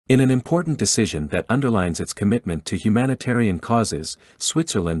In an important decision that underlines its commitment to humanitarian causes,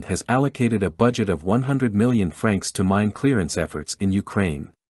 Switzerland has allocated a budget of 100 million francs to mine clearance efforts in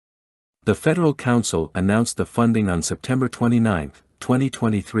Ukraine. The Federal Council announced the funding on September 29,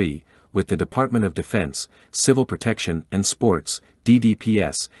 2023, with the Department of Defense, Civil Protection and Sports,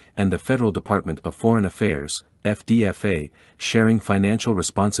 DDPS, and the Federal Department of Foreign Affairs, FDFA, sharing financial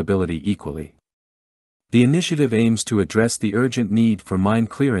responsibility equally. The initiative aims to address the urgent need for mine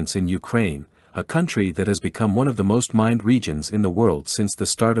clearance in Ukraine, a country that has become one of the most mined regions in the world since the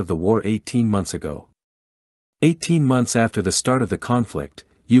start of the war 18 months ago. 18 months after the start of the conflict,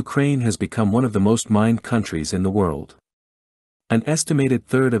 Ukraine has become one of the most mined countries in the world. An estimated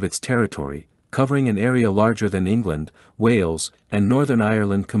third of its territory, covering an area larger than England, Wales, and Northern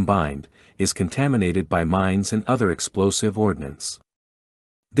Ireland combined, is contaminated by mines and other explosive ordnance.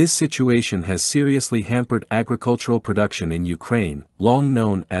 This situation has seriously hampered agricultural production in Ukraine, long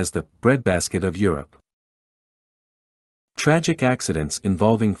known as the breadbasket of Europe. Tragic accidents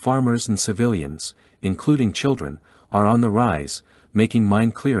involving farmers and civilians, including children, are on the rise, making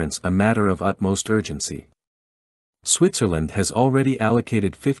mine clearance a matter of utmost urgency. Switzerland has already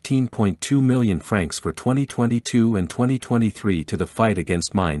allocated 15.2 million francs for 2022 and 2023 to the fight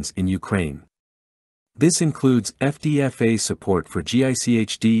against mines in Ukraine. This includes FDFA support for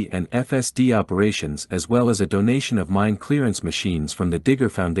GICHD and FSD operations as well as a donation of mine clearance machines from the Digger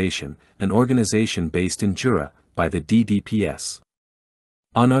Foundation, an organization based in Jura, by the DDPS.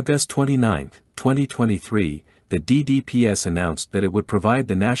 On August 29, 2023, the DDPS announced that it would provide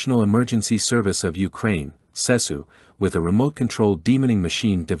the National Emergency Service of Ukraine, SESU, with a remote-controlled demining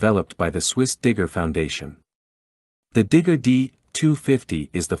machine developed by the Swiss Digger Foundation. The Digger D250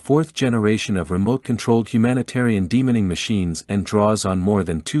 is the fourth generation of remote-controlled humanitarian demining machines and draws on more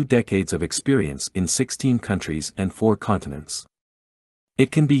than 2 decades of experience in 16 countries and 4 continents.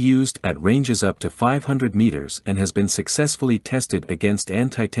 It can be used at ranges up to 500 meters and has been successfully tested against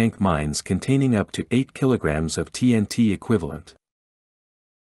anti-tank mines containing up to 8 kilograms of TNT equivalent.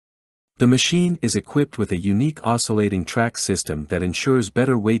 The machine is equipped with a unique oscillating track system that ensures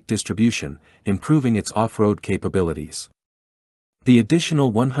better weight distribution, improving its off-road capabilities. The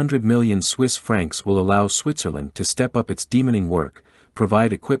additional 100 million Swiss francs will allow Switzerland to step up its demining work,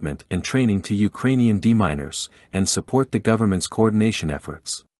 provide equipment and training to Ukrainian deminers, and support the government's coordination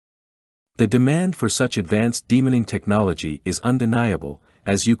efforts. The demand for such advanced demining technology is undeniable,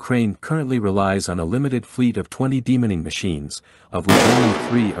 as Ukraine currently relies on a limited fleet of 20 demining machines, of which only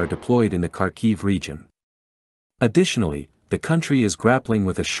 3 are deployed in the Kharkiv region. Additionally, the country is grappling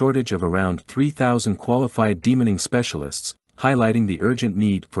with a shortage of around 3,000 qualified demining specialists, highlighting the urgent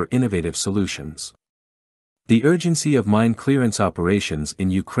need for innovative solutions. The urgency of mine clearance operations in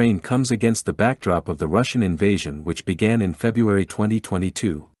Ukraine comes against the backdrop of the Russian invasion which began in February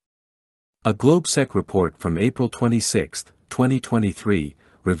 2022. A Globsec report from April 26, 2023,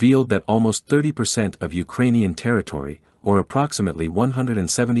 revealed that almost 30% of Ukrainian territory, or approximately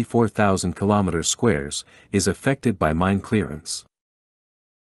 174,000 kilometers squares, is affected by mine clearance.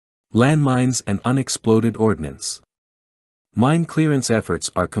 Landmines and unexploded ordnance. Mine clearance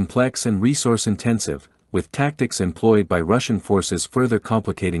efforts are complex and resource-intensive, with tactics employed by Russian forces further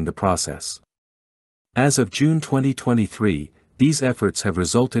complicating the process. As of June 2023, these efforts have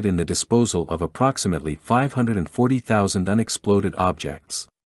resulted in the disposal of approximately 540,000 unexploded objects.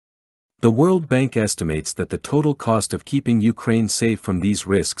 The World Bank estimates that the total cost of keeping Ukraine safe from these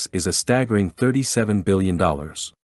risks is a staggering $37 billion.